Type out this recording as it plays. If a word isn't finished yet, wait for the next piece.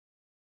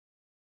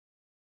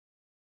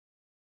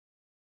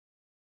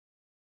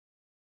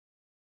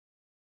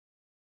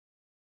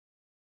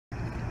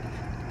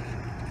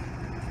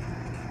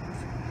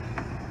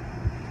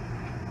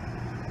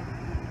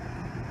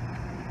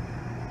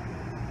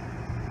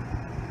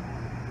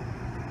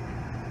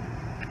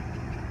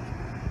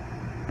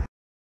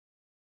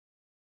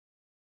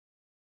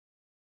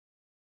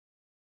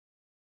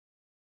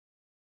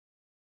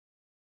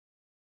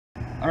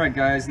Alright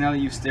guys, now that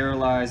you've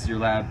sterilized your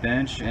lab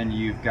bench and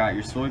you've got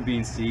your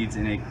soybean seeds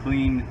in a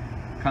clean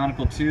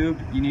conical tube,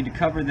 you need to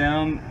cover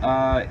them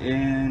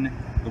in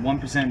the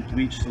 1%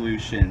 bleach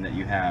solution that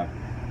you have.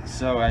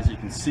 So as you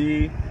can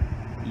see,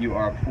 you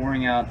are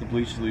pouring out the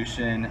bleach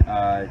solution.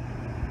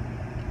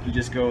 You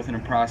just go with an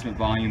approximate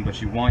volume,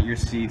 but you want your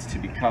seeds to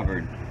be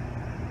covered.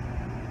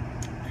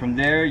 From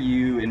there,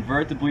 you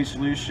invert the bleach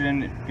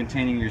solution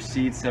containing your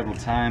seeds several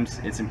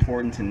times. It's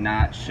important to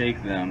not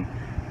shake them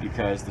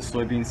because the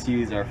soybean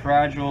seeds are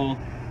fragile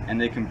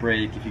and they can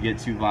break if you get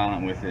too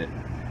violent with it.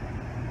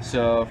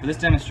 So for this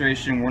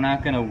demonstration, we're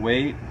not going to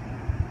wait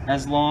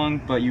as long,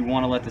 but you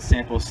want to let the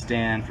sample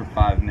stand for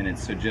 5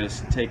 minutes. So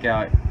just take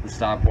out the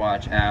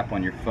stopwatch app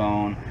on your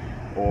phone,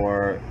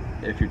 or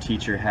if your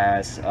teacher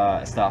has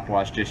a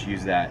stopwatch, just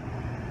use that.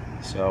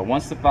 So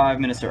once the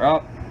 5 minutes are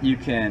up, you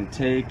can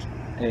take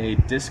a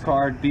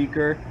discard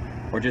beaker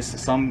or just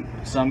some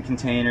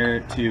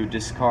container to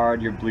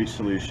discard your bleach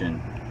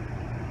solution.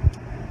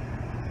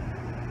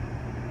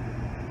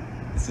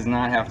 This does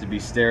not have to be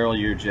sterile,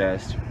 you're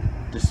just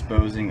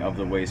disposing of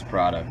the waste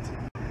product.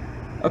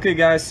 Okay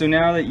guys, so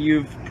now that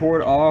you've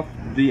poured off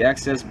the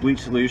excess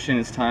bleach solution,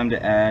 it's time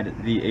to add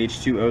the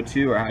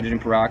H2O2 or hydrogen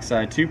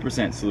peroxide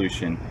 2%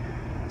 solution.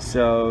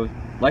 So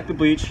like the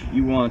bleach,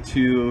 you want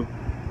to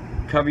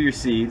cover your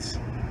seeds,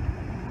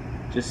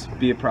 just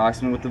be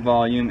approximate with the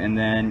volume, and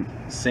then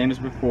same as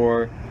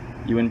before,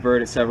 you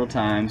invert it several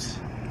times.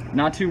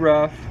 Not too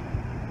rough,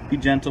 be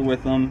gentle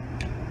with them.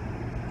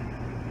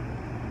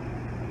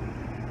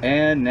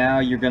 And now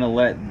you're going to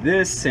let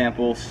this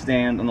sample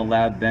stand on the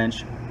lab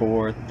bench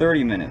for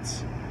 30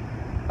 minutes.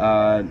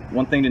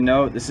 One thing to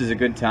note, this is a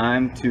good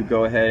time to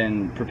go ahead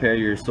and prepare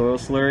your soil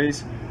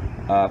slurries.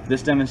 For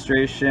this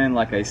demonstration,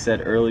 like I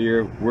said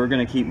earlier, we're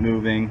going to keep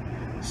moving.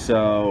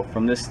 So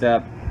from this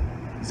step,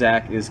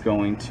 Zach is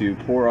going to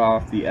pour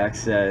off the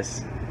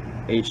excess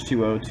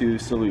H2O2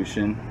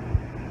 solution.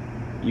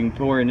 You can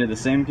pour it into the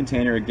same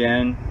container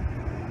again.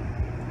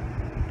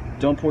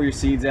 Don't pour your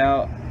seeds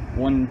out.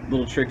 One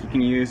little trick you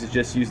can use is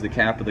just use the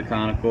cap of the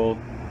conical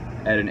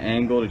at an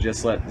angle to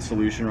just let the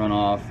solution run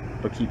off,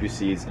 but keep your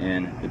seeds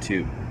in the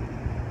tube.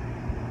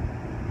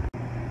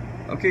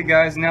 Okay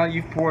guys, now that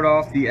you've poured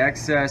off the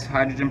excess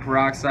hydrogen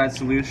peroxide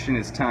solution,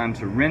 it's time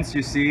to rinse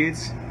your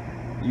seeds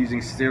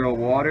using sterile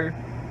water.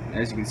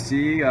 As you can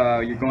see,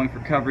 you're going for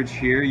coverage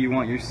here. You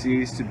want your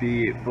seeds to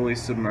be fully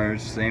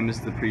submerged, same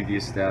as the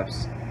previous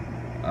steps.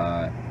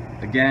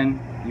 Again,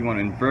 you want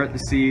to invert the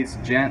seeds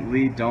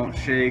gently, don't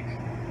shake.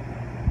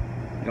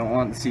 You don't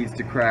want the seeds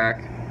to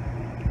crack.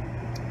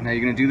 Now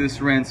you're going to do this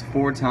rinse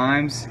 4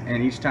 times,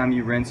 and each time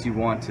you rinse you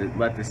want to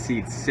let the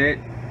seeds sit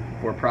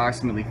for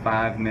approximately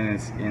 5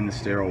 minutes in the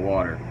sterile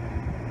water.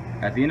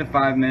 At the end of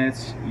 5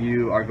 minutes,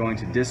 you are going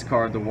to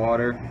discard the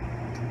water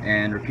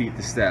and repeat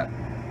the step.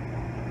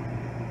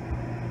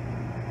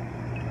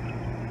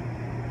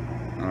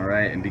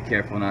 Alright, and be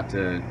careful not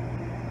to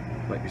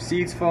let your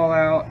seeds fall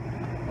out.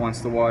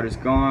 Once the water's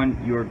gone,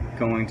 you're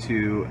going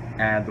to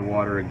add the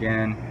water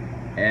again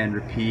and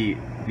repeat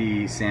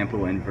the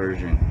sample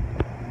inversion.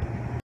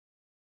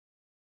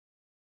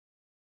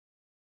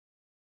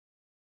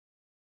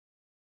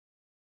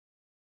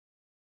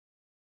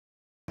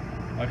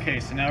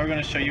 Okay, so now we're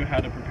going to show you how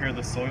to prepare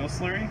the soil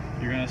slurry.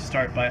 You're going to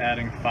start by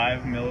adding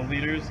 5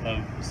 milliliters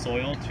of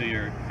soil to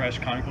your fresh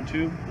conical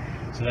tube.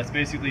 So that's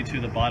basically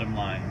to the bottom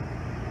line.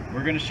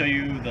 We're going to show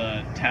you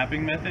the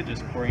tapping method,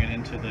 just pouring it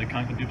into the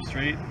conical tube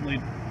straight,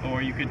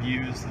 or you could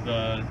use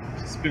the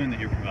spoon that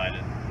you're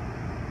provided.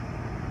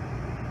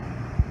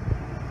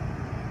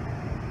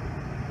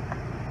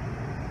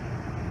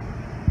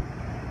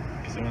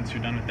 So once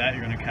you're done with that,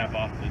 you're going to cap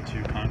off the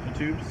 2 conical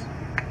tubes.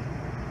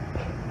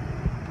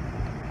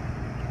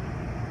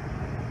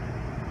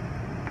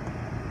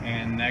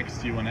 And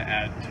next you want to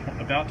add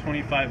about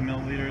 25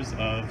 milliliters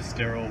of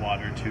sterile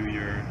water to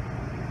your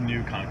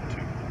new conical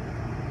tube.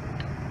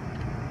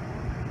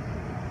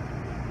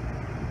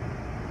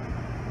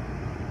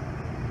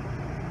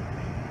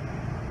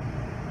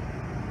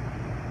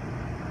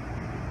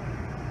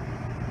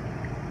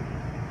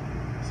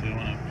 So you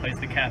want to place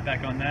the cap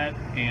back on that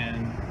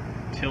and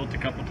tilt a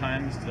couple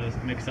times to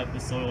mix up the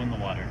soil and the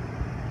water.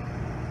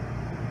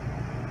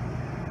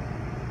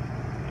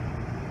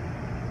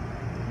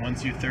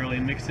 Once you thoroughly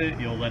mix it,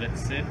 you'll let it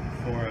sit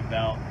for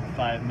about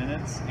 5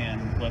 minutes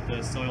and let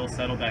the soil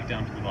settle back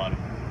down to the bottom.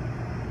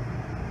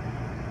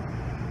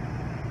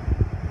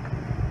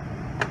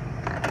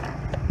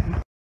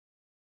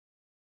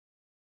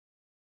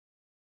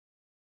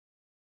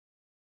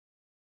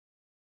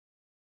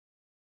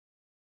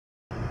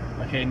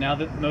 Okay, now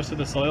that most of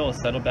the soil is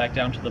settled back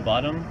down to the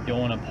bottom, you'll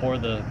want to pour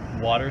the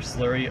water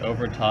slurry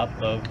over top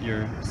of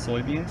your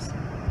soybeans.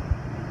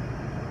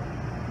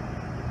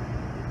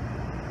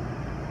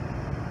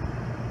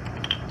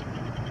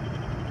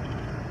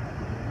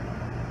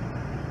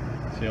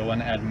 So you'll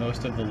want to add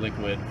most of the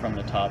liquid from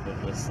the top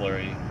of the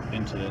slurry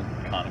into the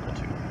conical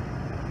tube.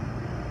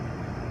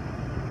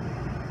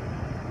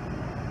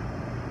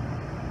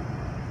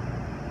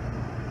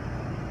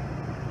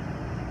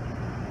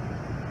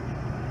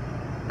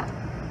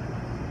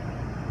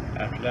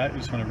 After that, you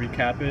just want to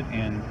recap it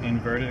and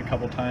invert it a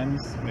couple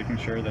times, making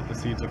sure that the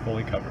seeds are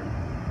fully covered.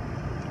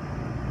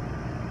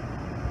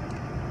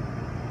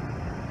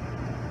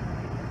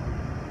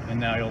 And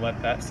now you'll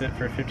let that sit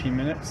for 15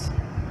 minutes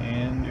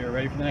and you're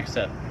ready for the next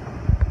step.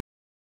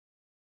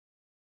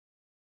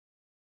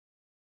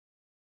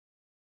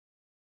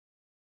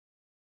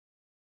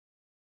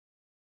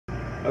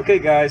 Okay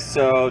guys,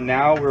 so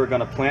now we're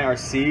going to plant our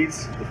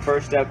seeds. The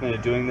first step into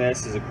doing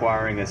this is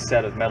acquiring a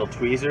set of metal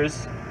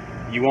tweezers.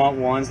 You want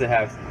ones that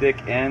have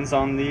thick ends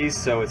on these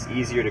so it's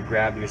easier to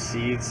grab your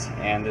seeds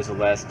and there's a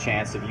less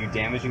chance of you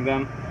damaging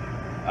them.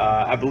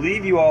 I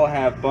believe you all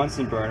have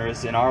Bunsen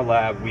burners. In our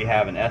lab we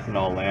have an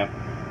ethanol lamp.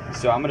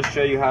 So I'm going to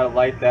show you how to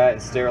light that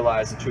and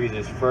sterilize the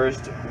tweezers.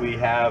 First, we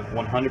have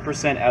 100%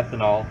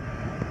 ethanol,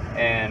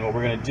 and what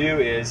we're going to do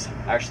is,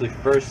 actually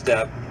first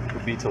step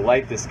would be to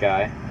light this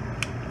guy.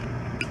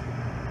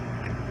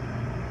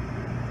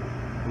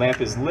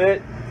 Lamp is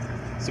lit.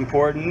 It's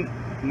important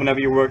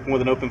whenever you're working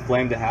with an open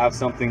flame to have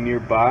something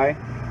nearby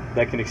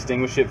that can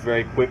extinguish it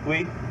very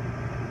quickly.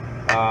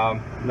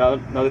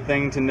 Another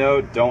thing to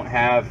note, don't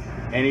have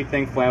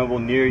anything flammable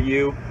near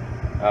you.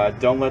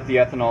 Don't let the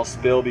ethanol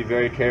spill, be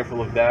very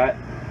careful of that.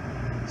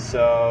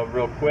 So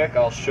real quick,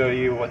 I'll show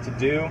you what to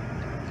do.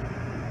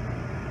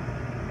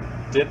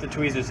 Dip the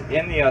tweezers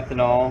in the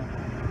ethanol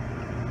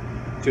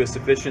to a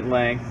sufficient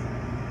length.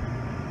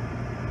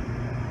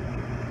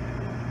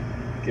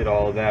 Get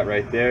all of that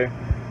right there.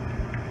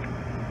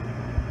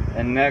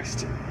 And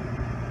next,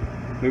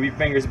 move your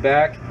fingers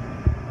back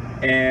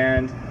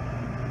and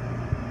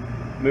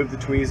move the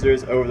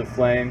tweezers over the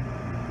flame.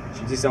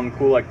 Should you see something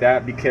cool like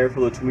that, be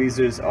careful. The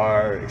tweezers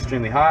are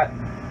extremely hot.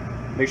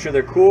 Make sure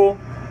they're cool.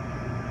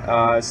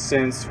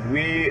 Since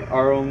we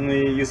are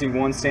only using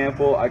one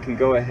sample, I can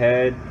go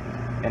ahead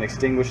and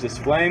extinguish this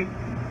flame.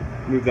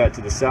 Move that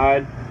to the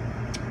side.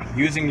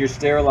 Using your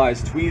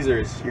sterilized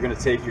tweezers, you're going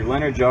to take your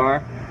liner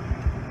jar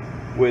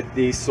with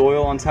the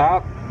soil on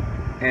top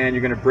and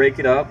you're going to break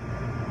it up.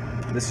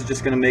 This is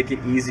just going to make it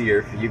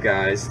easier for you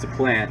guys to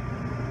plant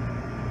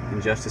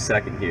in just a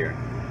second here.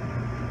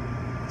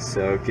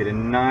 So get a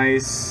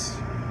nice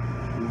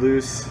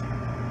loose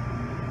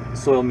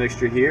soil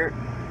mixture here,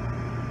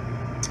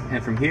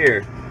 and from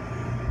here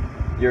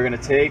you're going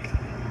to take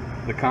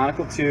the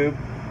conical tube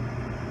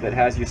that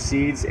has your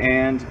seeds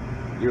and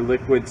your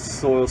liquid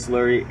soil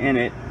slurry in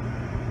it,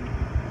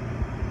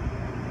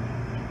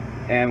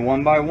 and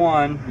one by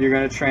one you're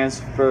going to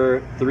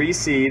transfer 3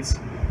 seeds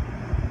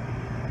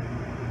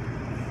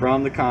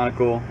from the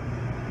conical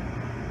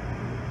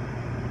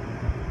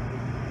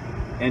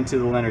into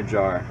the liner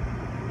jar.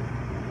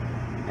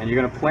 And you're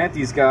going to plant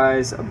these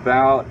guys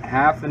about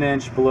 ½ an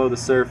inch below the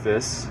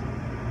surface.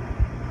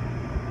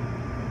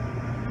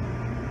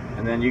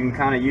 And then you can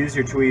kind of use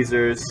your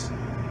tweezers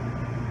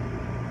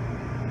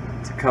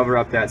to cover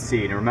up that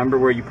seed. And remember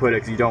where you put it,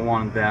 because you don't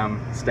want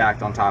them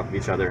stacked on top of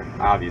each other,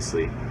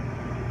 obviously.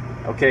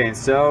 Okay, and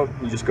so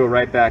you just go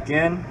right back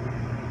in,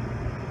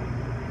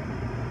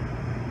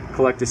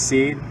 collect a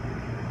seed,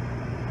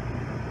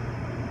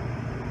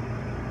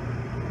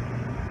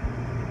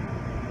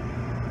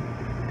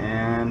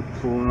 and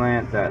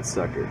plant that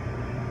sucker.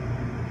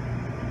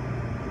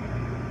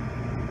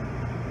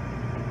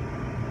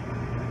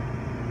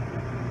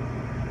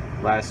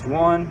 Last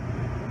one.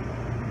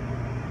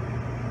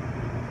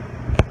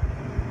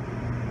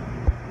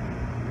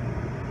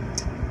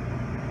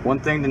 One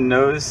thing to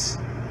notice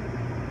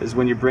is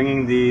when you're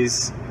bringing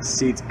these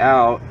seeds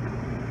out,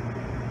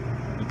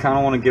 you kind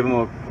of want to give them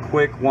a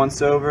quick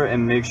once over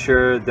and make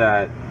sure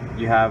that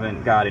you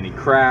haven't got any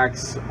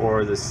cracks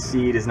or the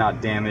seed is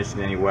not damaged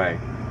in any way.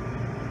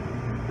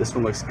 This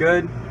one looks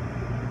good.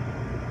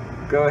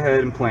 Go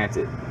ahead and plant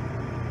it.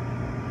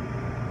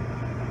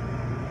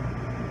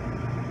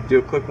 Do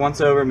a quick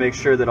once over, make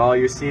sure that all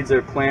your seeds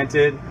are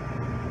planted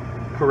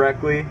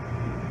correctly.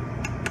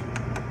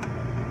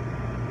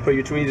 Put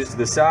your tweezers to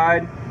the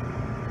side.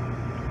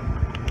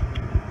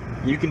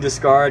 You can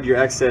discard your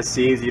excess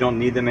seeds, you don't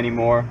need them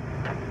anymore.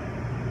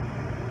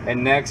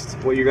 And next,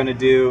 what you're going to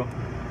do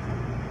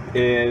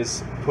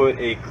is put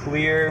a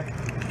clear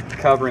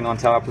covering on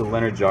top of the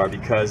liner jar,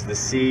 because the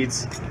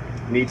seeds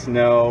need to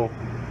know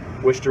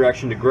which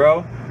direction to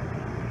grow.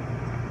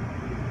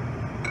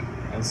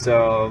 And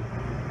so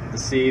the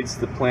seeds,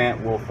 the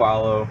plant will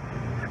follow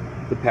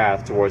the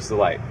path towards the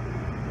light.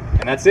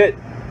 And that's it.